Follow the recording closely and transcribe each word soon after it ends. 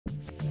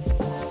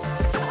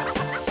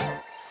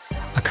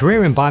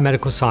career in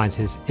biomedical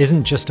sciences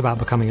isn't just about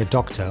becoming a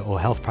doctor or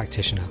health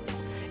practitioner.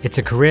 It's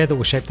a career that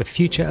will shape the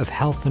future of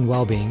health and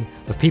well-being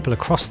of people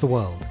across the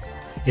world.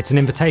 It's an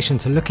invitation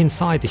to look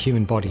inside the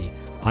human body,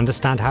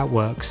 understand how it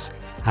works,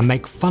 and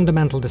make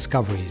fundamental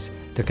discoveries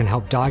that can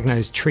help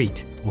diagnose,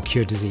 treat, or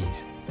cure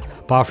disease.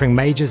 By offering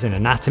majors in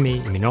anatomy,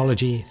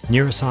 immunology,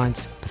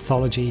 neuroscience,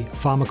 pathology,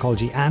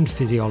 pharmacology, and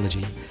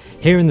physiology,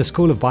 here in the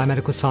School of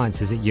Biomedical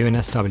Sciences at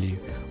UNSW,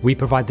 we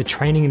provide the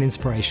training and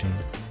inspiration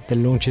that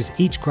launches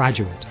each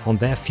graduate on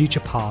their future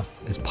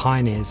path as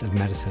pioneers of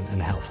medicine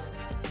and health.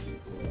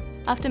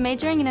 After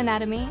majoring in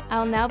anatomy,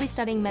 I'll now be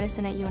studying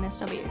medicine at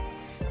UNSW,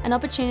 an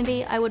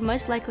opportunity I would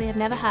most likely have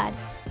never had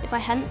if I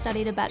hadn't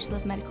studied a Bachelor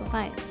of Medical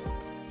Science.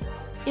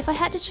 If I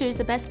had to choose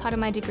the best part of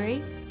my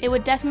degree, it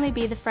would definitely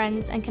be the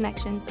friends and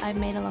connections I've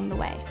made along the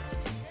way,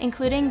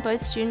 including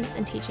both students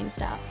and teaching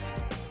staff.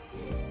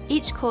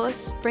 Each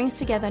course brings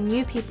together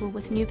new people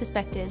with new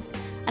perspectives,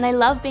 and I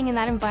love being in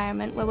that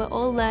environment where we're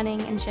all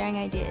learning and sharing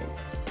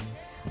ideas.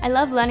 I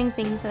love learning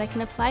things that I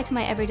can apply to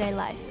my everyday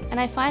life, and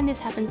I find this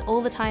happens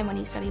all the time when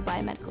you study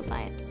biomedical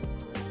science.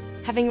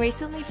 Having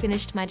recently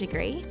finished my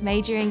degree,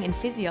 majoring in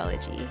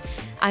physiology,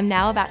 I'm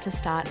now about to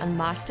start a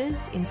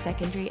master's in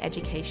secondary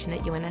education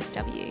at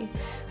UNSW,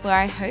 where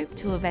I hope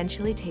to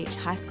eventually teach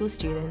high school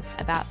students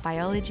about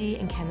biology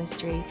and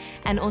chemistry,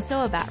 and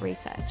also about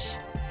research.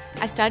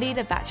 I studied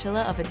a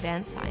Bachelor of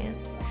Advanced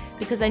Science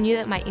because I knew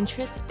that my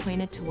interests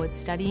pointed towards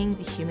studying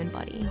the human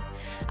body.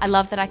 I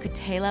love that I could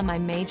tailor my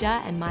major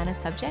and minor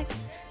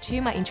subjects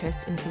to my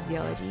interests in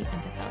physiology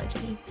and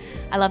pathology.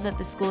 I love that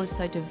the school is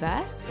so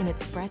diverse in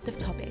its breadth of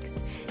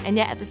topics, and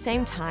yet at the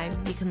same time,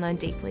 you can learn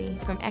deeply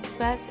from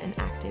experts and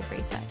active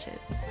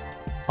researchers.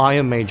 I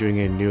am majoring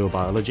in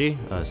neurobiology,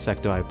 a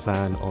sector I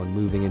plan on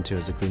moving into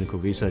as a clinical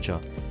researcher.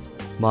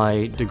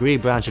 My degree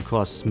branched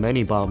across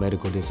many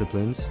biomedical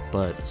disciplines,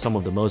 but some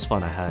of the most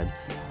fun I had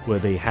were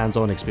the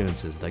hands-on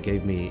experiences that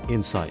gave me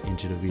insight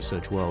into the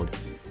research world.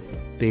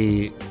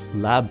 The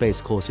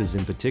lab-based courses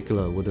in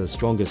particular were the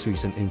strongest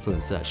recent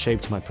influence that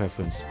shaped my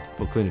preference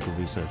for clinical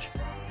research.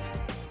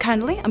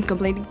 Currently, I'm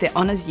completing the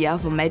honours year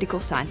of a medical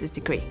sciences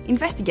degree,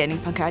 investigating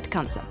pancreatic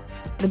cancer.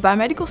 The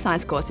biomedical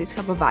science courses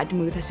have provided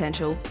me with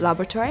essential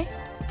laboratory,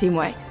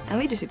 teamwork, and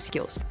leadership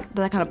skills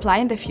that I can apply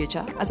in the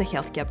future as a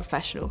healthcare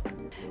professional.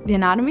 The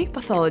anatomy,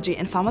 pathology,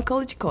 and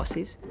pharmacology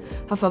courses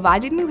have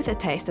provided me with a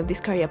taste of this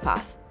career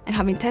path and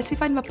have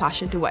intensified my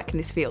passion to work in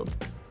this field.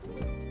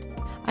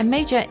 I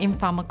major in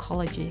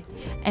pharmacology,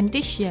 and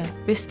this year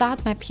will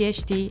start my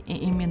PhD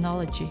in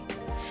immunology.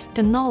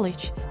 The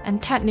knowledge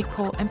and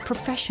technical and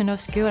professional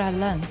skill I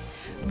learned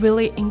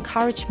really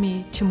encouraged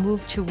me to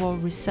move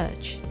toward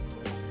research.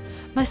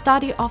 My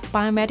study of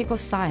biomedical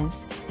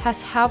science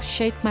has helped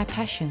shape my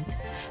passion,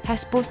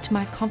 has boosted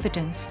my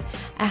confidence,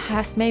 and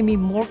has made me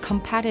more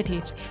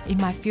competitive in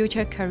my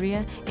future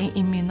career in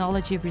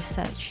immunology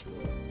research.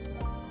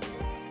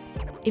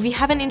 If you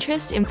have an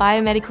interest in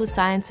biomedical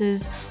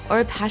sciences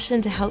or a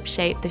passion to help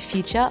shape the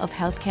future of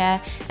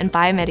healthcare and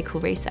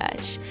biomedical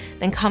research,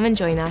 then come and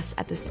join us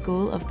at the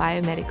School of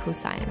Biomedical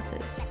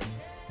Sciences.